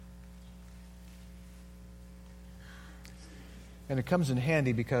And it comes in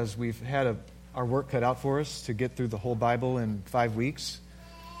handy because we've had our work cut out for us to get through the whole Bible in 5 weeks.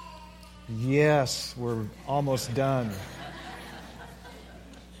 Yes, we're almost done.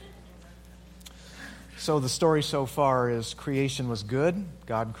 So the story so far is creation was good.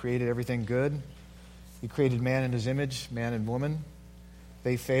 God created everything good. He created man in his image, man and woman.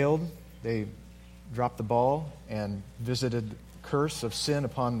 They failed. They dropped the ball and visited curse of sin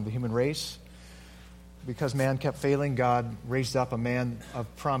upon the human race. Because man kept failing, God raised up a man of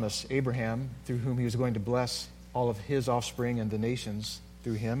promise, Abraham, through whom he was going to bless all of his offspring and the nations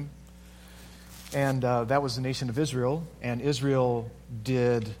through him. And that was the nation of Israel. And Israel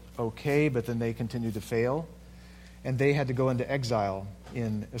did okay, but then they continued to fail. And they had to go into exile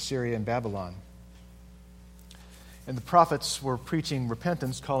in Assyria and Babylon. And the prophets were preaching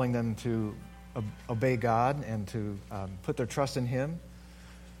repentance, calling them to obey God and to put their trust in Him.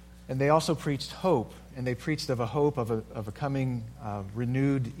 And they also preached hope. And they preached of a hope of a coming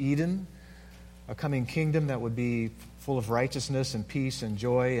renewed Eden, a coming kingdom that would be full of righteousness and peace and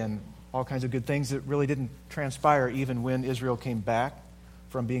joy and all kinds of good things that really didn't transpire even when Israel came back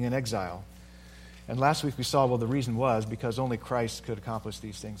from being in exile. And last week we saw, well, the reason was because only Christ could accomplish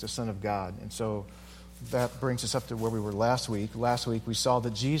these things, the Son of God. And so that brings us up to where we were last week. Last week we saw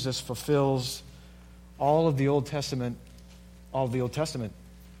that Jesus fulfills all of the Old Testament.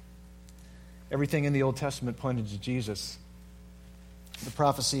 Everything in the Old Testament pointed to Jesus. The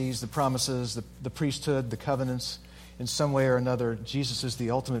prophecies, the promises, the priesthood, the covenants. In some way or another, Jesus is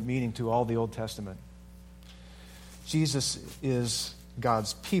the ultimate meaning to all the Old Testament. Jesus is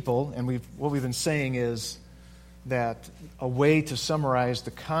God's people, and what we've been saying is that a way to summarize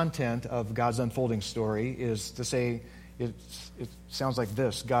the content of God's unfolding story is to say, it sounds like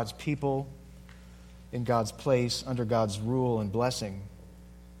this: God's people in God's place, under God's rule and blessing.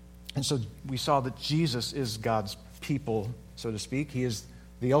 And so we saw that Jesus is God's people, so to speak. He is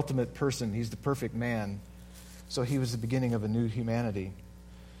the ultimate person. He's the perfect man. So he was the beginning of a new humanity.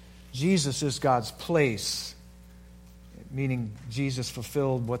 Jesus is God's place, meaning Jesus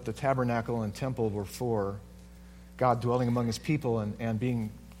fulfilled what the tabernacle and temple were for, God dwelling among his people and being,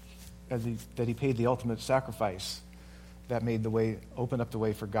 that he paid the ultimate sacrifice that made the way, opened up the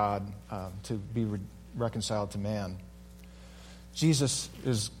way for God to be reconciled to man. Jesus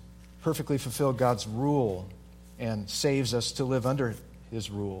is perfectly fulfilled God's rule and saves us to live under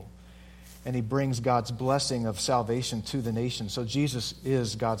his rule. And he brings God's blessing of salvation to the nation. So Jesus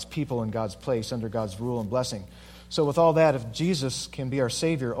is God's people in God's place under God's rule and blessing. So with all that, if Jesus can be our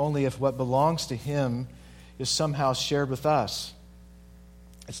Savior only if what belongs to him is somehow shared with us.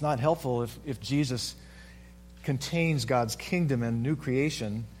 It's not helpful if Jesus contains God's kingdom and new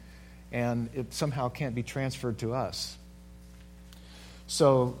creation and it somehow can't be transferred to us.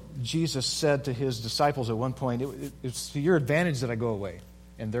 So Jesus said to his disciples at one point, it's to your advantage that I go away.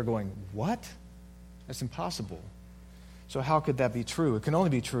 And they're going, what? That's impossible. So how could that be true? It can only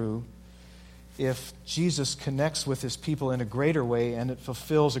be true if Jesus connects with his people in a greater way and it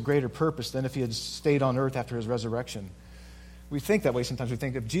fulfills a greater purpose than if he had stayed on earth after his resurrection. We think that way sometimes. We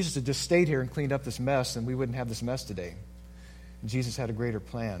think if Jesus had just stayed here and cleaned up this mess, then we wouldn't have this mess today. And Jesus had a greater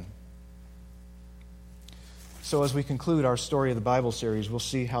plan. So as we conclude our Story of the Bible series, we'll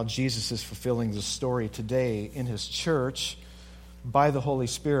see how Jesus is fulfilling the story today in his church by the Holy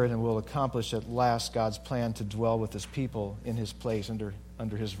Spirit, and will accomplish at last God's plan to dwell with his people in his place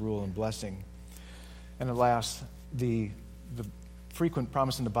under his rule and blessing. And at last, the frequent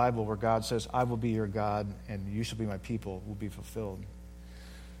promise in the Bible where God says, I will be your God and you shall be my people, will be fulfilled.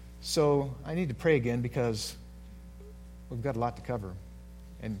 So I need to pray again because we've got a lot to cover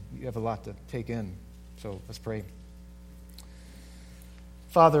and you have a lot to take in. So let's pray.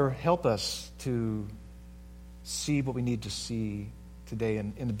 Father, help us to see what we need to see today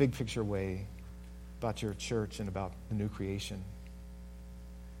in the big picture way about your church and about the new creation.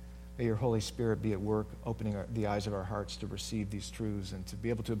 May your Holy Spirit be at work opening the eyes of our hearts to receive these truths and to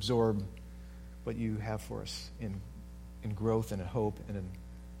be able to absorb what you have for us in growth and in hope and in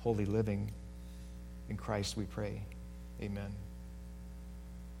holy living. In Christ we pray. Amen.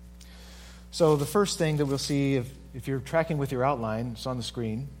 So the first thing that we'll see, if you're tracking with your outline, it's on the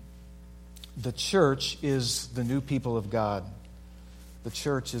screen. The church is the new people of God. The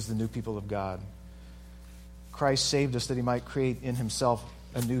church is the new people of God. Christ saved us that he might create in himself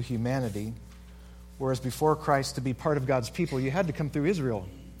a new humanity, whereas before Christ, to be part of God's people, you had to come through Israel.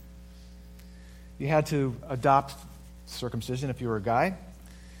 You had to adopt circumcision if you were a guy.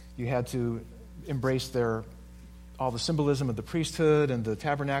 You had to embrace all the symbolism of the priesthood and the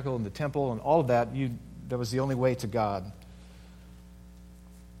tabernacle and the temple and all of that. That was the only way to God.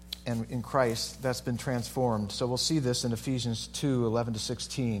 and in Christ, that's been transformed. So we'll see this in Ephesians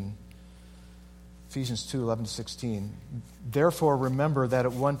 2:11-16. Ephesians 2:11-16. Therefore, remember that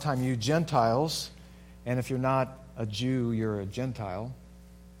at one time you Gentiles, and if you're not a Jew, you're a Gentile,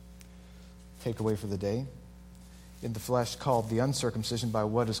 takeaway for the day, in the flesh called the uncircumcision by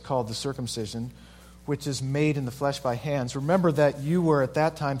what is called the circumcision, which is made in the flesh by hands. Remember that you were at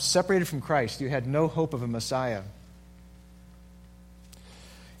that time separated from Christ. You had no hope of a Messiah.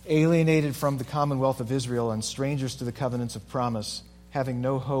 Alienated from the commonwealth of Israel and strangers to the covenants of promise, having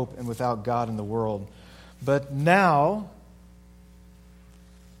no hope and without God in the world. But now,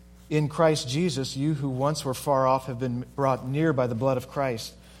 in Christ Jesus, you who once were far off have been brought near by the blood of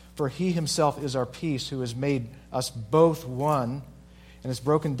Christ. For he himself is our peace, who has made us both one, and has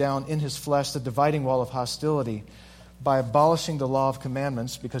broken down in his flesh the dividing wall of hostility, by abolishing the law of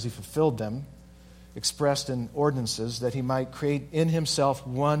commandments, because he fulfilled them, expressed in ordinances, that he might create in himself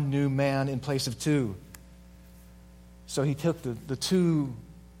one new man in place of two. So he took the two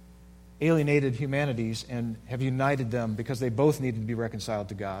alienated humanities and have united them because they both needed to be reconciled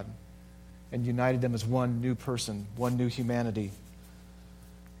to God, and united them as one new person, one new humanity.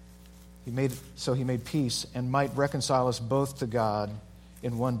 He made peace and might reconcile us both to God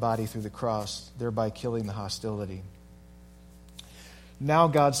in one body through the cross, thereby killing the hostility. Now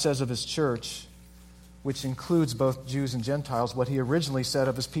God says of his church, which includes both Jews and Gentiles, what he originally said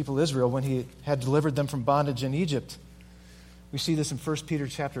of his people Israel when he had delivered them from bondage in Egypt. We see this in 1 Peter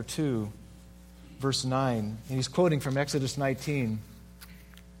chapter 2, verse 9. And he's quoting from Exodus 19.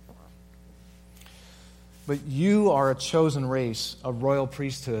 But you are a chosen race, a royal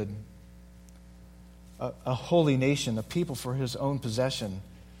priesthood, a holy nation, a people for his own possession.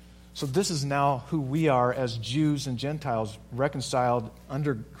 So this is now who we are as Jews and Gentiles, reconciled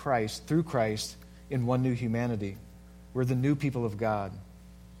under Christ, through Christ, in one new humanity. We're the new people of God.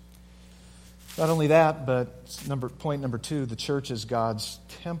 Not only that, but point number 2, the church is God's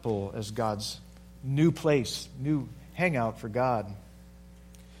temple, as God's new place, new hangout for God.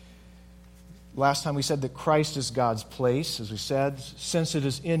 Last time we said that Christ is God's place, as we said, since it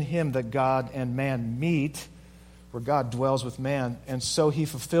is in him that God and man meet, where God dwells with man, and so he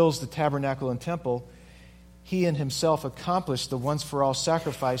fulfills the tabernacle and temple. He in himself accomplished the once-for-all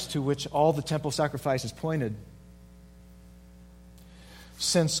sacrifice to which all the temple sacrifices pointed.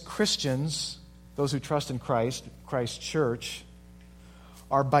 Since Christians, those who trust in Christ, Christ's church,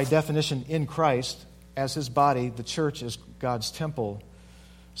 are by definition in Christ, as his body, the church is God's temple.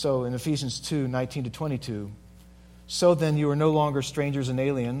 So in Ephesians 2:19-22, so then you are no longer strangers and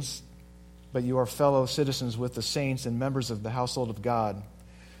aliens, but you are fellow citizens with the saints and members of the household of God,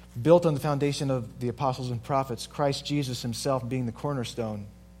 built on the foundation of the apostles and prophets, Christ Jesus himself being the cornerstone,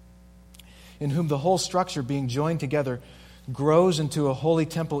 in whom the whole structure being joined together grows into a holy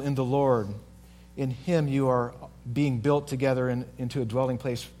temple in the Lord. In him you are being built together into a dwelling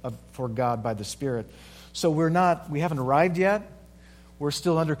place for God by the Spirit. So we haven't arrived yet. We're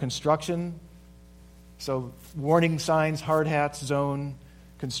still under construction. So warning signs, hard hats, zone,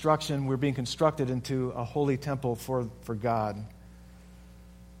 construction. We're being constructed into a holy temple for God.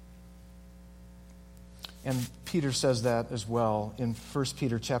 And Peter says that as well in 1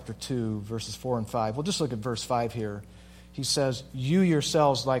 Peter chapter 2, verses 4 and 5. We'll just look at verse 5 here. He says, you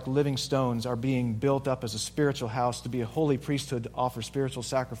yourselves, like living stones, are being built up as a spiritual house to be a holy priesthood to offer spiritual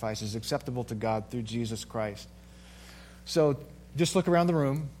sacrifices acceptable to God through Jesus Christ. So just look around the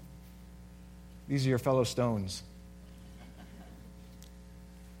room. These are your fellow stones.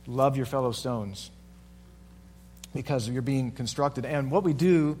 Love your fellow stones because you're being constructed. And what we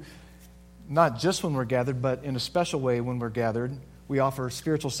do, not just when we're gathered, but in a special way when we're gathered, we offer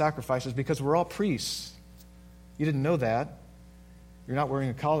spiritual sacrifices because we're all priests. You didn't know that. You're not wearing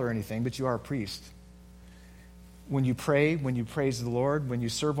a collar or anything, but you are a priest. When you pray, when you praise the Lord, when you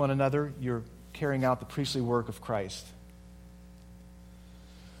serve one another, you're carrying out the priestly work of Christ.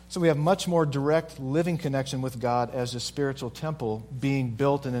 So we have much more direct living connection with God as a spiritual temple being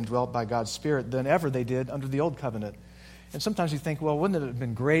built and indwelt by God's Spirit than ever they did under the old covenant. And sometimes you think, well, wouldn't it have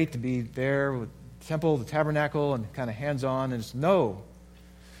been great to be there with the temple, the tabernacle, and kind of hands-on? And it's no.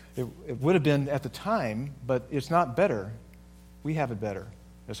 It would have been at the time, but it's not better. We have it better,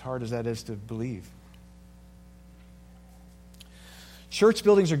 as hard as that is to believe. Church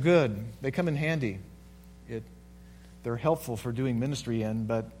buildings are good. They come in handy. They're helpful for doing ministry in,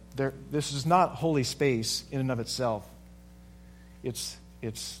 but this is not holy space in and of itself. It's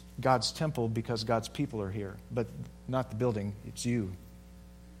God's temple because God's people are here, but not the building. It's you.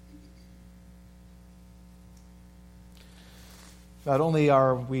 Not only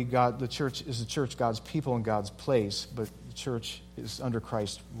are the church God's people and God's place, but the church is under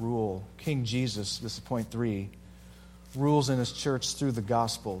Christ's rule. King Jesus, this is point 3, rules in his church through the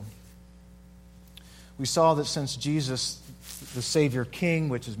gospel. We saw that since Jesus, the Savior King,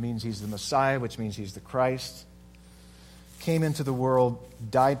 which means he's the Messiah, which means he's the Christ, came into the world,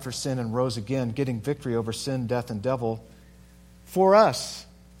 died for sin, and rose again, getting victory over sin, death, and devil for us.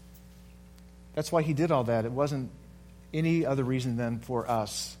 That's why he did all that. It wasn't any other reason than for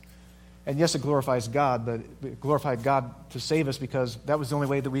us. And yes, it glorifies God, but it glorified God to save us because that was the only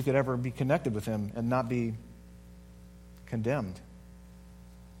way that we could ever be connected with him and not be condemned.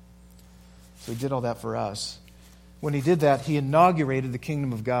 So he did all that for us. When he did that, he inaugurated the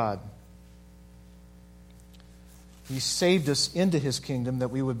kingdom of God. He saved us into his kingdom that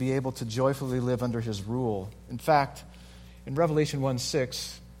we would be able to joyfully live under his rule. In fact, in Revelation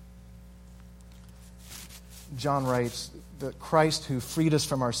 1:6, John writes that Christ, who freed us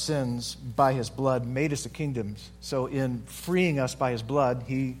from our sins by his blood, made us a kingdom. So in freeing us by his blood,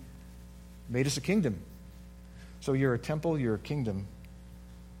 he made us a kingdom. So you're a temple, you're a kingdom.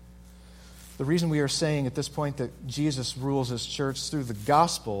 The reason we are saying at this point that Jesus rules his church through the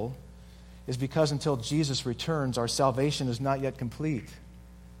gospel is because until Jesus returns, our salvation is not yet complete.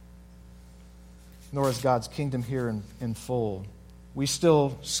 Nor is God's kingdom here in full. We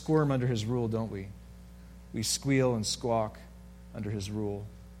still squirm under his rule, don't we? We squeal and squawk under his rule,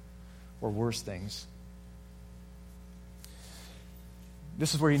 or worse things.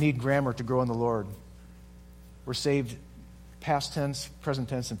 This is where you need grammar to grow in the Lord. We're saved past tense, present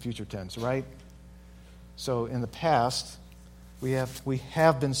tense, and future tense, right? So in the past, we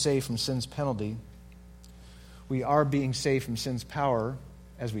have been saved from sin's penalty. We are being saved from sin's power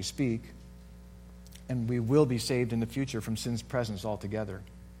as we speak. And we will be saved in the future from sin's presence altogether.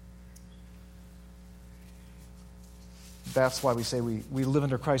 That's why we say we live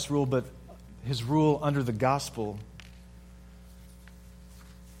under Christ's rule, but his rule under the gospel.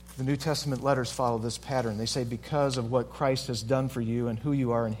 The New Testament letters follow this pattern. They say because of what Christ has done for you and who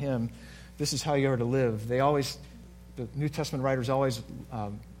you are in him, this is how you are to live. The New Testament writers always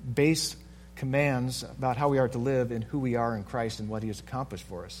base commands about how we are to live in who we are in Christ and what he has accomplished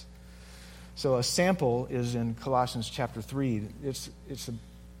for us. So a sample is in Colossians chapter 3. It's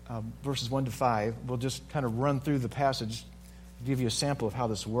verses 1 to 5. We'll just kind of run through the passage, give you a sample of how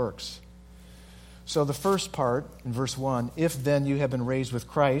this works. So the first part, in verse 1, if then you have been raised with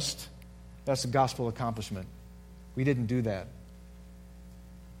Christ, that's the gospel accomplishment. We didn't do that.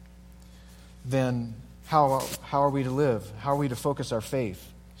 Then how are we to live? How are we to focus our faith?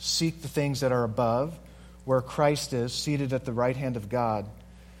 Seek the things that are above, where Christ is, seated at the right hand of God.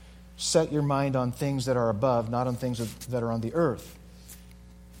 Set your mind on things that are above, not on things that are on the earth.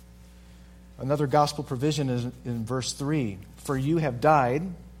 Another gospel provision is in verse 3. For you have died.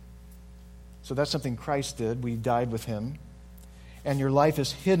 So that's something Christ did. We died with him. And your life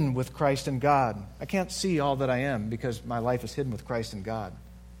is hidden with Christ in God. I can't see all that I am because my life is hidden with Christ in God.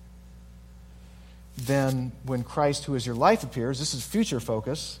 Then when Christ, who is your life, appears, this is future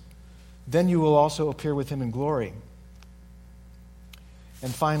focus, then you will also appear with him in glory.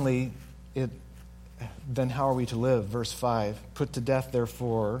 And finally, then how are we to live? Verse 5, put to death,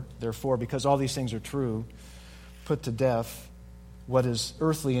 therefore, because all these things are true, put to death what is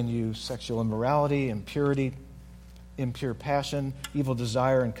earthly in you, sexual immorality, impurity, impure passion, evil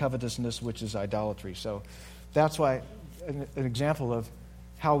desire, and covetousness, which is idolatry. So that's why an example of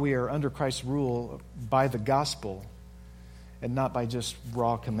how we are under Christ's rule by the gospel and not by just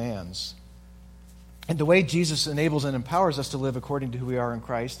raw commands. And the way Jesus enables and empowers us to live according to who we are in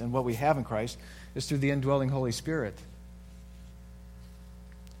Christ and what we have in Christ is through the indwelling Holy Spirit.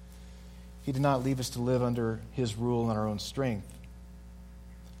 He did not leave us to live under his rule in our own strength.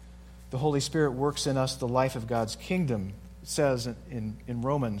 The Holy Spirit works in us the life of God's kingdom. It says in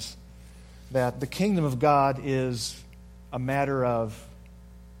Romans that the kingdom of God is a matter of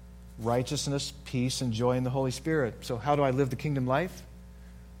righteousness, peace, and joy in the Holy Spirit. So how do I live the kingdom life?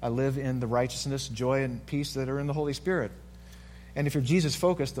 I live in the righteousness, joy, and peace that are in the Holy Spirit. And if you're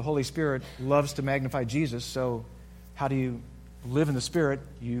Jesus-focused, the Holy Spirit loves to magnify Jesus. So how do you live in the Spirit?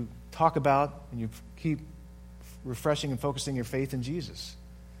 You talk about and you keep refreshing and focusing your faith in Jesus.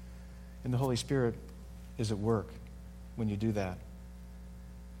 And the Holy Spirit is at work when you do that.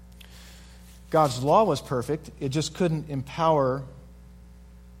 God's law was perfect. It just couldn't empower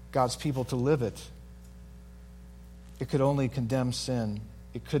God's people to live it. It could only condemn sin.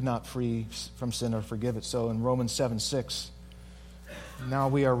 It could not free from sin or forgive it. So in Romans 7:6, now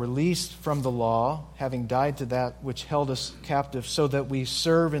we are released from the law, having died to that which held us captive, so that we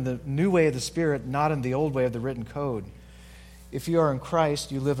serve in the new way of the Spirit, not in the old way of the written code. If you are in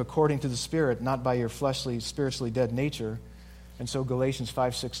Christ, you live according to the Spirit, not by your fleshly, spiritually dead nature. And so Galatians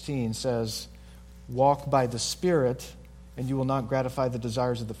 5:16 says, walk by the Spirit, and you will not gratify the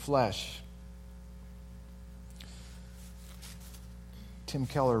desires of the flesh. Tim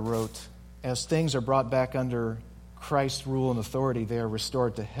Keller wrote, as things are brought back under Christ's rule and authority, they are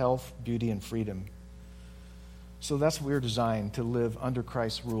restored to health, beauty, and freedom. So that's what we're designed, to live under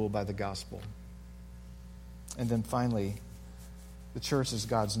Christ's rule by the gospel. And then finally, the church is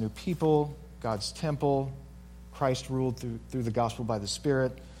God's new people, God's temple. Christ ruled through the gospel by the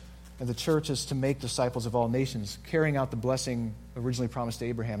Spirit. And the church is to make disciples of all nations, carrying out the blessing originally promised to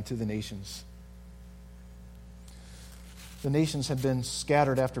Abraham to the nations. The nations had been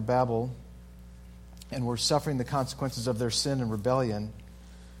scattered after Babel and were suffering the consequences of their sin and rebellion.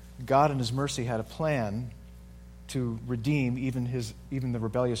 God in his mercy had a plan to redeem even the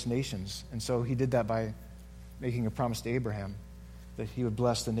rebellious nations. And so he did that by making a promise to Abraham that he would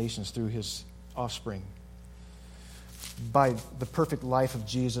bless the nations through his offspring. By the perfect life of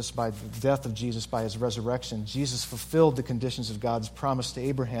Jesus, by the death of Jesus, by his resurrection, Jesus fulfilled the conditions of God's promise to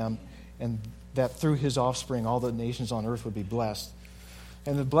Abraham, and that through his offspring all the nations on earth would be blessed.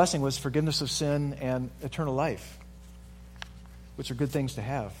 And the blessing was forgiveness of sin and eternal life, which are good things to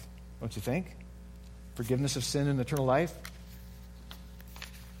have, don't you think? Forgiveness of sin and eternal life?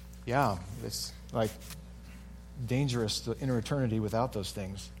 Yeah, it's like dangerous to enter eternity without those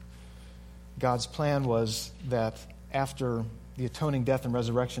things. God's plan was that after the atoning death and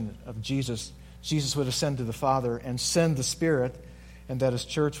resurrection of Jesus, Jesus would ascend to the Father and send the Spirit, and that his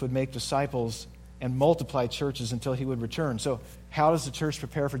church would make disciples and multiply churches until he would return. So how does the church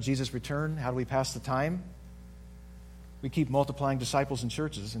prepare for Jesus' return? How do we pass the time? We keep multiplying disciples and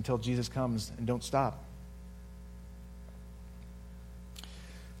churches until Jesus comes, and don't stop.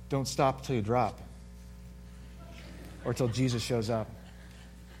 Don't stop till you drop, or till Jesus shows up.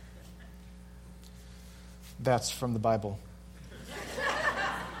 That's from the Bible.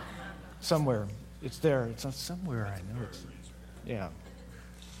 Somewhere. It's there. It's not somewhere. I know it's. Yeah.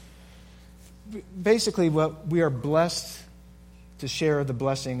 Basically, we are blessed to share the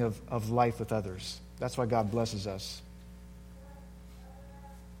blessing of life with others. That's why God blesses us.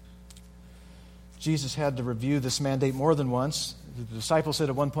 Jesus had to review this mandate more than once. The disciples said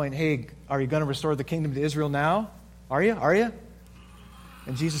at one point, hey, are you going to restore the kingdom to Israel now? Are you? Are you?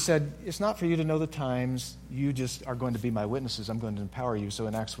 And Jesus said, it's not for you to know the times. You just are going to be my witnesses. I'm going to empower you. So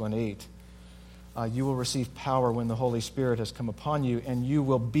in Acts 1:8, you will receive power when the Holy Spirit has come upon you, and you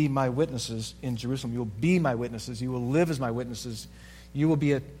will be my witnesses in Jerusalem. You will be my witnesses. You will live as my witnesses. You will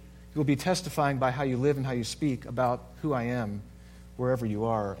be testifying by how you live and how you speak about who I am wherever you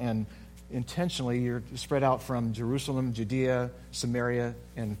are. And intentionally, you're spread out from Jerusalem, Judea, Samaria,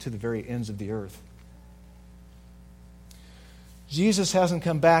 and to the very ends of the earth. Jesus hasn't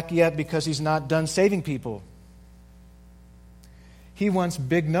come back yet because he's not done saving people. He wants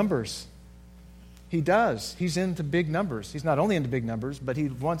big numbers. He does. He's into big numbers. He's not only into big numbers, but he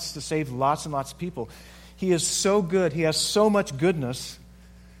wants to save lots and lots of people. He is so good. He has so much goodness.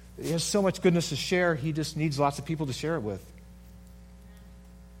 He has so much goodness to share. He just needs lots of people to share it with.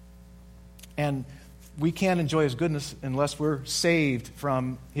 And we can't enjoy his goodness unless we're saved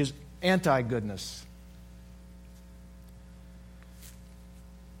from his anti-goodness.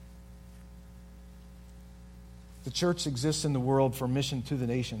 The church exists in the world for mission to the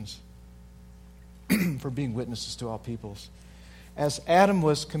nations, for being witnesses to all peoples. As Adam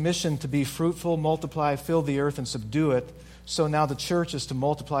was commissioned to be fruitful, multiply, fill the earth, and subdue it, so now the church is to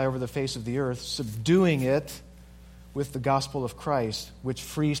multiply over the face of the earth, subduing it with the gospel of Christ, which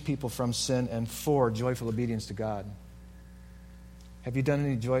frees people from sin and for joyful obedience to God. Have you done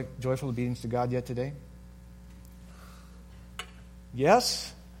any joyful obedience to God yet today?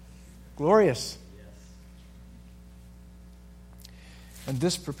 Yes? Glorious. And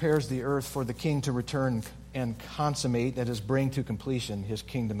this prepares the earth for the King to return and consummate, that is, bring to completion his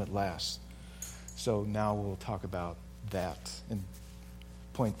kingdom at last. So now we'll talk about that. In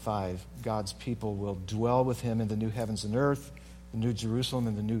point 5, God's people will dwell with him in the new heavens and earth, the new Jerusalem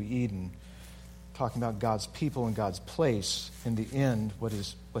and the new Eden. Talking about God's people and God's place in the end, what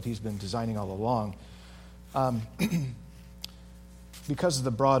he's been designing all along. Because of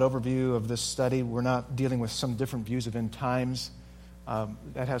the broad overview of this study, we're not dealing with some different views of end times.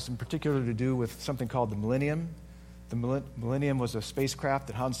 That has in particular to do with something called the Millennium. The Millennium was a spacecraft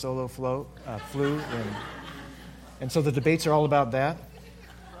that Han Solo flew, and so the debates are all about that.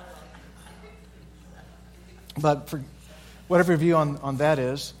 But for whatever your view on that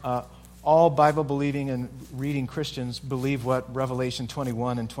is, all Bible-believing and reading Christians believe what Revelation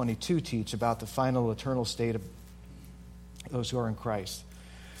 21 and 22 teach about the final eternal state those who are in Christ.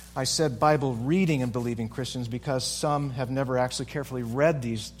 I said Bible reading and believing Christians because some have never actually carefully read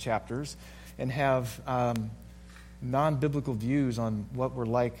these chapters and have non-biblical views on what we're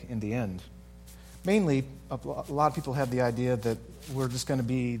like in the end. Mainly, a lot of people have the idea that we're just going to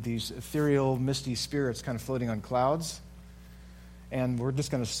be these ethereal, misty spirits kind of floating on clouds, and we're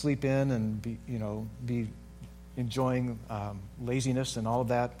just going to sleep in and be enjoying laziness and all of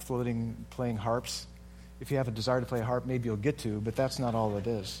that, floating, playing harps. If you have a desire to play a harp, maybe you'll get to, but that's not all it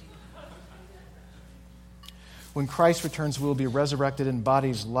is. When Christ returns, we will be resurrected in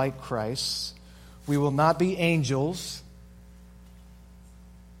bodies like Christ's. We will not be angels.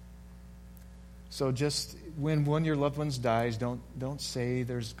 So just when one of your loved ones dies, don't say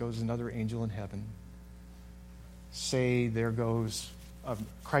there goes another angel in heaven. Say there goes a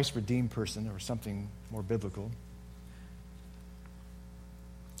Christ-redeemed person or something more biblical.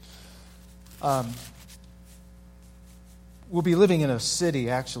 We'll be living in a city,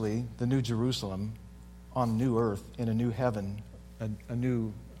 actually, the New Jerusalem, on new earth, in a new heaven, a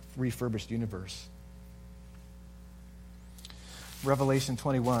new refurbished universe. Revelation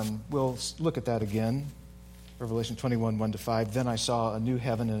 21, we'll look at that again. Revelation 21, 1-5. Then I saw a new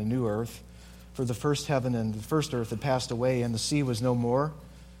heaven and a new earth, for the first heaven and the first earth had passed away, and the sea was no more.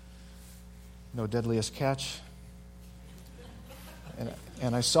 No deadliest catch.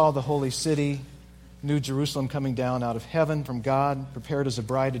 And I saw the holy city, New Jerusalem, coming down out of heaven from God, prepared as a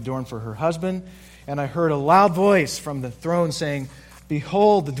bride adorned for her husband. And I heard a loud voice from the throne saying,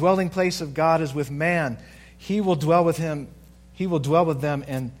 "Behold, the dwelling place of God is with man. He will dwell with him. He will dwell with them,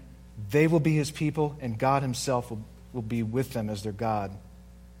 and they will be his people, and God himself will be with them as their God."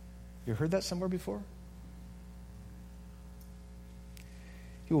 You heard that somewhere before?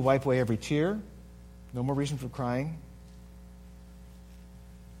 He will wipe away every tear. No more reason for crying.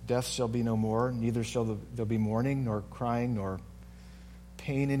 Death shall be no more, neither shall there be mourning, nor crying, nor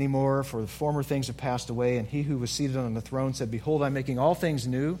pain anymore, for the former things have passed away. And he who was seated on the throne said, "Behold, I'm making all things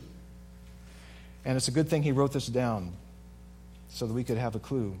new." And it's a good thing he wrote this down so that we could have a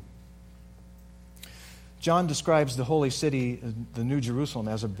clue. John describes the holy city, the New Jerusalem,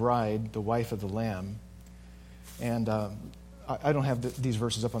 as a bride, the wife of the Lamb. And I don't have these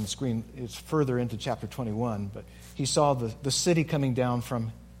verses up on the screen. It's further into chapter 21. But he saw the city coming down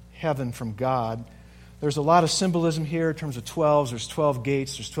from heaven, from God. There's a lot of symbolism here in terms of 12s. There's 12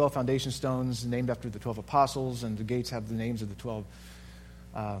 gates. There's 12 foundation stones named after the 12 apostles. And the gates have the names of the 12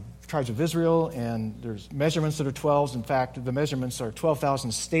 tribes of Israel. And there's measurements that are 12s. In fact, the measurements are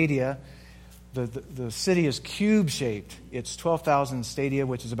 12,000 stadia. The city is cube-shaped. It's 12,000 stadia,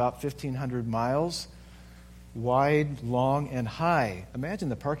 which is about 1,500 miles wide, long, and high. Imagine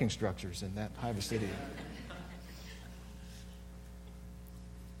the parking structures in that high of a city.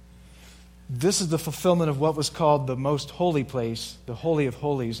 This is the fulfillment of what was called the most holy place, the Holy of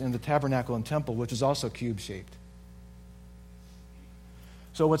Holies, in the tabernacle and temple, which is also cube-shaped.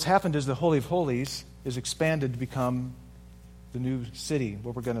 So what's happened is the Holy of Holies is expanded to become the new city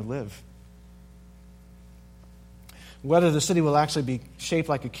where we're going to live. Whether the city will actually be shaped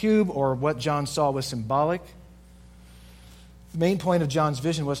like a cube or what John saw was symbolic, the main point of John's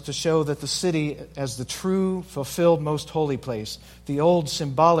vision was to show that the city as the true, fulfilled, most holy place. The old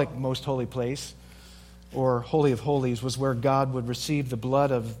symbolic most holy place, or Holy of Holies, was where God would receive the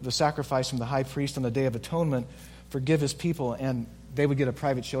blood of the sacrifice from the high priest on the Day of Atonement, forgive his people, and they would get a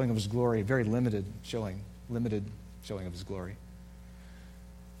private showing of his glory, a very limited showing of his glory.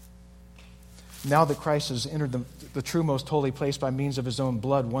 Now that Christ has entered the true most holy place by means of his own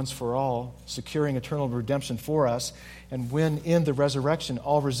blood once for all, securing eternal redemption for us, and when in the resurrection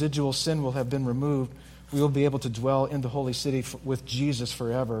all residual sin will have been removed, we will be able to dwell in the holy city with Jesus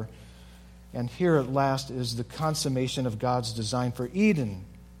forever. And here at last is the consummation of God's design for Eden,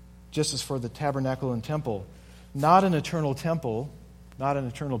 just as for the tabernacle and temple. Not an eternal temple, not an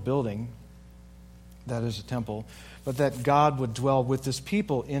eternal building, that is a temple, but that God would dwell with his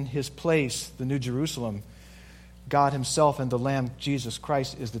people in his place, the New Jerusalem. God himself and the Lamb, Jesus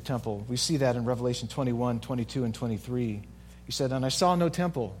Christ, is the temple. We see that in Revelation 21, 22, and 23. He said, "And I saw no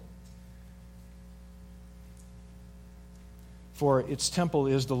temple, for its temple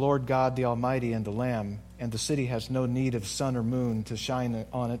is the Lord God, the Almighty, and the Lamb, and the city has no need of sun or moon to shine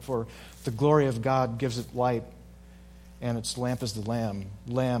on it, for the glory of God gives it light, and its lamp is the Lamb."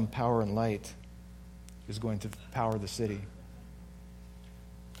 Lamb, power, and light is going to power the city.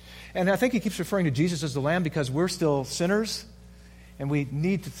 And I think he keeps referring to Jesus as the Lamb because we're still sinners, and we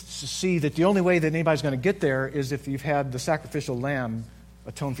need to see that the only way that anybody's going to get there is if you've had the sacrificial Lamb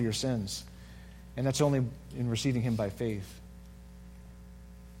atone for your sins. And that's only in receiving him by faith.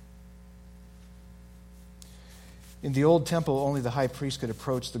 In the old temple, only the high priest could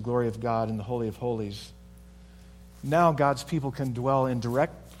approach the glory of God in the Holy of Holies. Now God's people can dwell in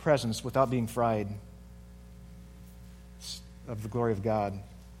direct presence without being fried of the glory of God,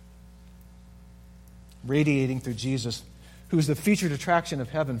 radiating through Jesus, who is the featured attraction of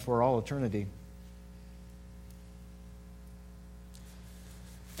heaven for all eternity.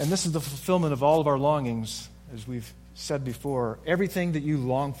 And this is the fulfillment of all of our longings, as we've said before. Everything that you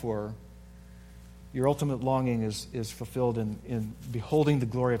long for, your ultimate longing is fulfilled in beholding the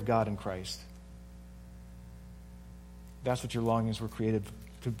glory of God in Christ. That's what your longings were created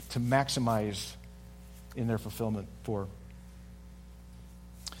to maximize in their fulfillment for.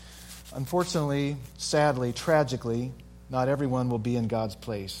 Unfortunately, sadly, tragically, not everyone will be in God's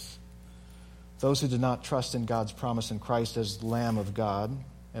place. Those who do not trust in God's promise in Christ as the Lamb of God,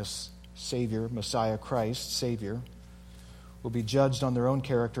 as Savior, Messiah, Christ, Savior, will be judged on their own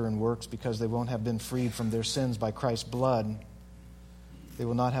character and works because they won't have been freed from their sins by Christ's blood. They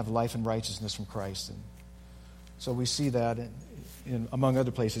will not have life and righteousness from Christ. And so we see that, among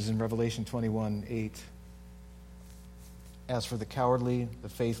other places, in Revelation 21:8. As for the cowardly, the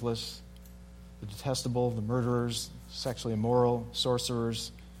faithless, the detestable, the murderers, sexually immoral,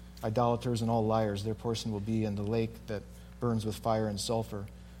 sorcerers, idolaters, and all liars, their portion will be in the lake that burns with fire and sulfur,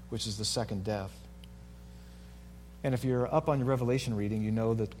 which is the second death. And if you're up on your Revelation reading, you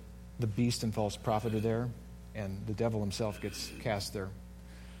know that the beast and false prophet are there, and the devil himself gets cast there.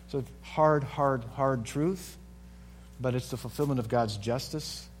 So hard truth, but it's the fulfillment of God's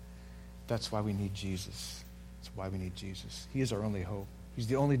justice. That's why we need Jesus. That's why we need Jesus. He is our only hope. He's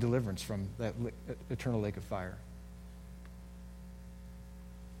the only deliverance from that eternal lake of fire.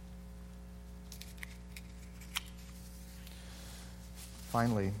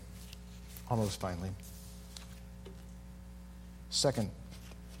 Finally, almost finally,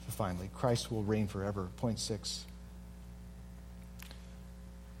 Christ will reign forever. Point 6.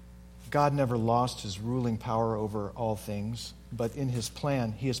 God never lost his ruling power over all things, but in his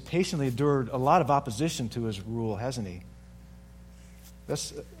plan, he has patiently endured a lot of opposition to his rule, hasn't he?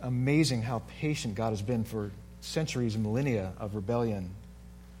 That's amazing how patient God has been for centuries and millennia of rebellion.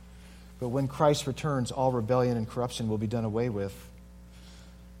 But when Christ returns, all rebellion and corruption will be done away with.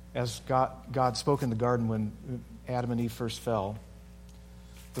 As God spoke in the garden when Adam and Eve first fell,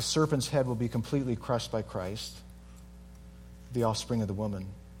 the serpent's head will be completely crushed by Christ, the offspring of the woman.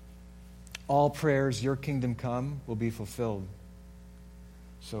 All prayers, your kingdom come, will be fulfilled.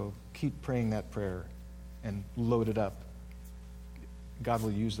 So keep praying that prayer and load it up. God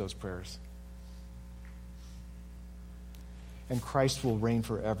will use those prayers. And Christ will reign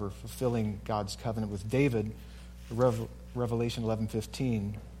forever, fulfilling God's covenant with David. Revelation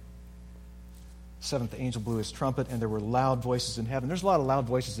 11:15. Seventh angel blew his trumpet, and there were loud voices in heaven. There's a lot of loud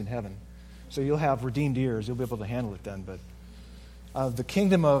voices in heaven. So you'll have redeemed ears. You'll be able to handle it then. But the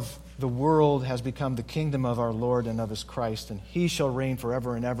kingdom of the world has become the kingdom of our Lord and of his Christ, and he shall reign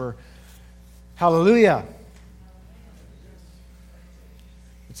forever and ever. Hallelujah!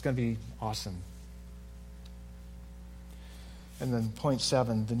 It's going to be awesome. And then point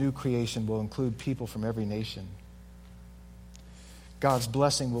 7, the new creation will include people from every nation. God's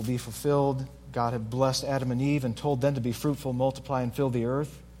blessing will be fulfilled. God had blessed Adam and Eve and told them to be fruitful, multiply, and fill the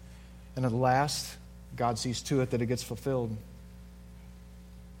earth. And at last, God sees to it that it gets fulfilled.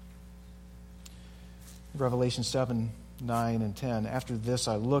 Revelation 7:9 and 10. After this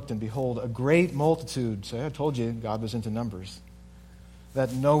I looked, and behold, a great multitude. So I told you God was into numbers.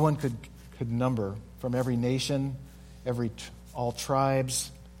 That no one could number, from every nation, all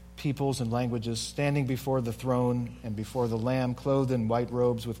tribes, peoples, and languages, standing before the throne and before the Lamb, clothed in white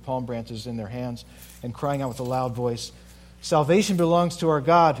robes with palm branches in their hands, and crying out with a loud voice, "Salvation belongs to our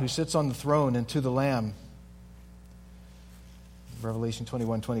God who sits on the throne and to the Lamb." Revelation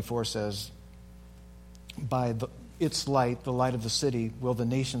 21:24 says, "By its light, the light of the city, will the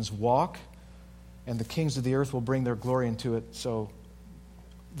nations walk, and the kings of the earth will bring their glory into it." So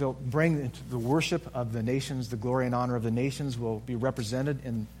they'll bring into the worship of the nations, the glory and honor of the nations will be represented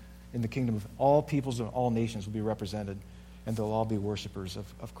in the kingdom of all peoples and all nations will be represented, and they'll all be worshipers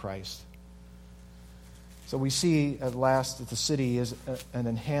of Christ. So we see at last that the city is an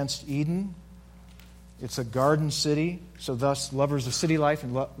enhanced Eden. It's a garden city, so thus lovers of city life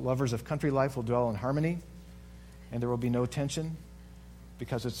and lovers of country life will dwell in harmony, and there will be no tension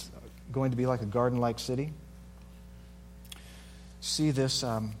because it's going to be like a garden-like city. See this,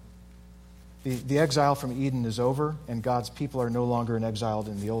 the exile from Eden is over, and God's people are no longer exiled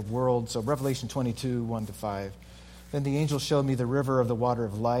in the old world. So Revelation 22:1-5. Then the angel showed me the river of the water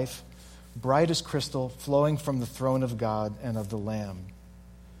of life, bright as crystal, flowing from the throne of God and of the Lamb.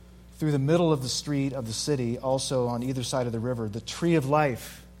 Through the middle of the street of the city, also on either side of the river, the tree of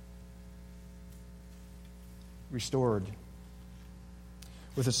life restored,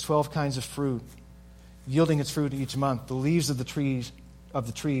 with its 12 kinds of fruit, yielding its fruit each month. The leaves of the tree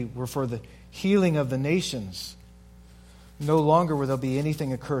were for the healing of the nations. No longer will there be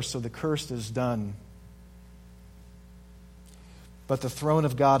anything accursed, so the cursed is done. But the throne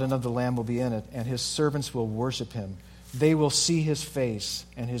of God and of the Lamb will be in it, and his servants will worship him. They will see his face,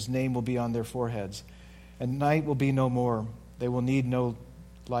 and his name will be on their foreheads. And night will be no more. They will need no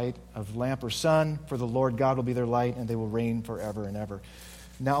light of lamp or sun, for the Lord God will be their light, and they will reign forever and ever.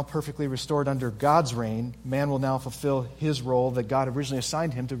 Now perfectly restored under God's reign, man will now fulfill his role that God originally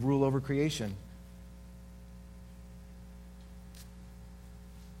assigned him to rule over creation.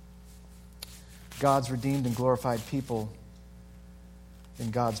 God's redeemed and glorified people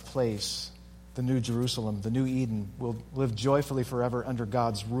in God's place, the new Jerusalem, the new Eden, will live joyfully forever under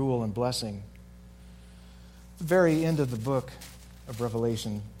God's rule and blessing. The very end of the book of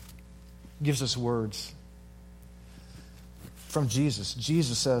Revelation gives us words from Jesus.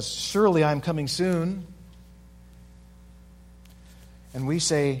 Jesus says, "Surely I am coming soon." And we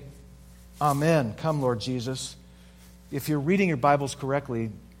say, "Amen. Come, Lord Jesus." If you're reading your Bibles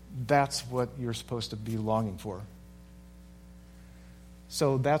correctly, that's what you're supposed to be longing for.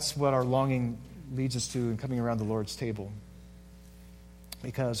 So that's what our longing leads us to in coming around the Lord's table.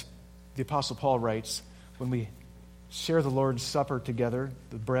 Because the Apostle Paul writes, when we share the Lord's Supper together,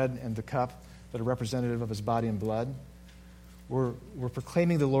 the bread and the cup that are representative of his body and blood, we're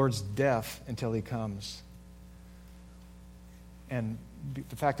proclaiming the Lord's death until he comes. And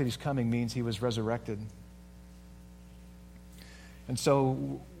the fact that he's coming means he was resurrected. And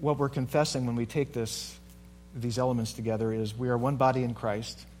so what we're confessing when we take these elements together is we are one body in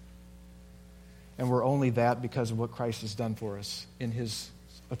Christ, and we're only that because of what Christ has done for us. In his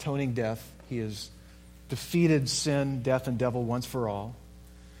atoning death, he has defeated sin, death, and devil once for all.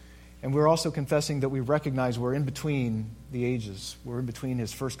 And we're also confessing that we recognize we're in between the ages. We're in between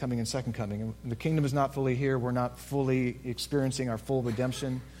his first coming and second coming. And the kingdom is not fully here. We're not fully experiencing our full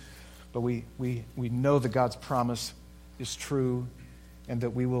redemption. But we know that God's promise is true and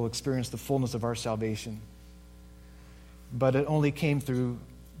that we will experience the fullness of our salvation. But it only came through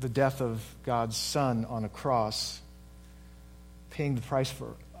the death of God's Son on a cross, paying the price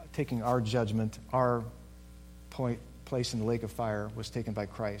for taking our judgment. Our place in the lake of fire was taken by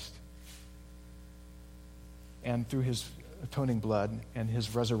Christ. And through his atoning blood and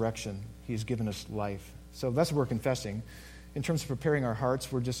his resurrection, he's given us life. So that's what we're confessing. In terms of preparing our hearts,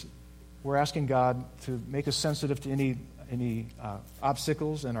 we're asking God to make us sensitive to any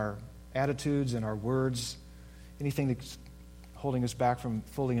obstacles in our attitudes and our words, anything that's holding us back from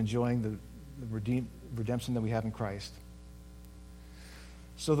fully enjoying the redemption that we have in Christ.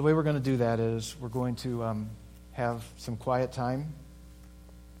 So the way we're going to do that is we're going to have some quiet time.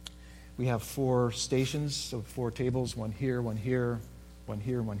 We have 4 stations, so 4 tables, one here, one here, one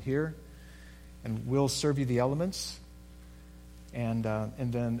here, one here. And we'll serve you the elements. And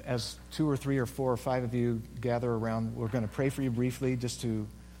then as 2 or 3 or 4 or 5 of you gather around, we're going to pray for you briefly, just to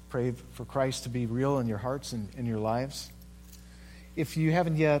pray for Christ to be real in your hearts and in your lives. If you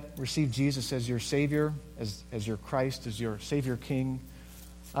haven't yet received Jesus as your Savior, as your Christ, as your Savior King,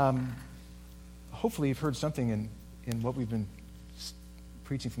 hopefully you've heard something in what we've been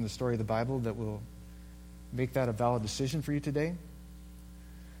preaching from the story of the Bible that will make that a valid decision for you today.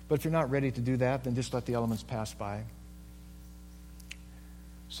 But if you're not ready to do that, then just let the elements pass by.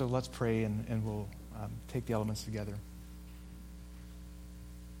 So let's pray and we'll take the elements together.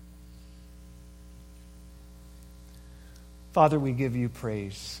 Father, we give you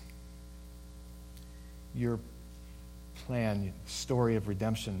praise. Your plan, story of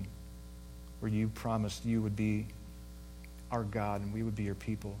redemption, where you promised you would be our God and we would be your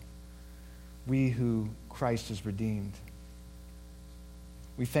people. We who Christ has redeemed.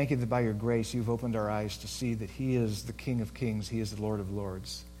 We thank you that by your grace you've opened our eyes to see that he is the King of kings, he is the Lord of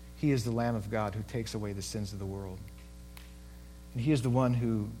lords. He is the Lamb of God who takes away the sins of the world. And he is the one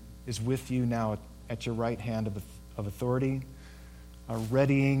who is with you now at your right hand of authority,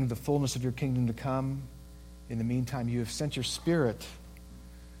 readying the fullness of your kingdom to come. In the meantime, you have sent your Spirit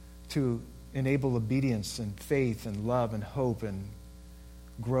to enable obedience and faith and love and hope and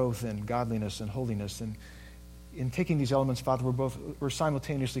growth and godliness and holiness. And in taking these elements, Father, we're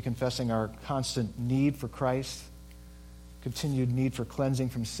simultaneously confessing our constant need for Christ, continued need for cleansing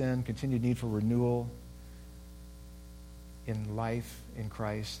from sin, continued need for renewal in life in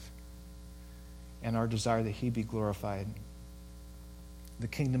Christ, and our desire that he be glorified. The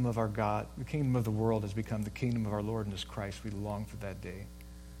kingdom of our God, the kingdom of the world has become the kingdom of our Lord and his Christ. We long for that day.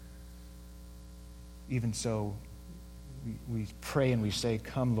 even so, we pray and we say,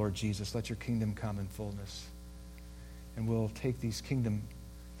 come, Lord Jesus, let your kingdom come in fullness. And we'll take this kingdom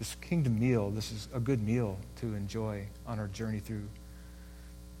meal. This is a good meal to enjoy on our journey through,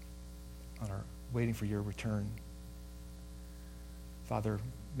 on our waiting for your return. Father,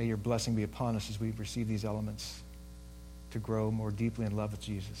 may your blessing be upon us as we receive these elements to grow more deeply in love with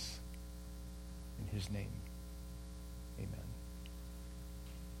Jesus. In his name, amen.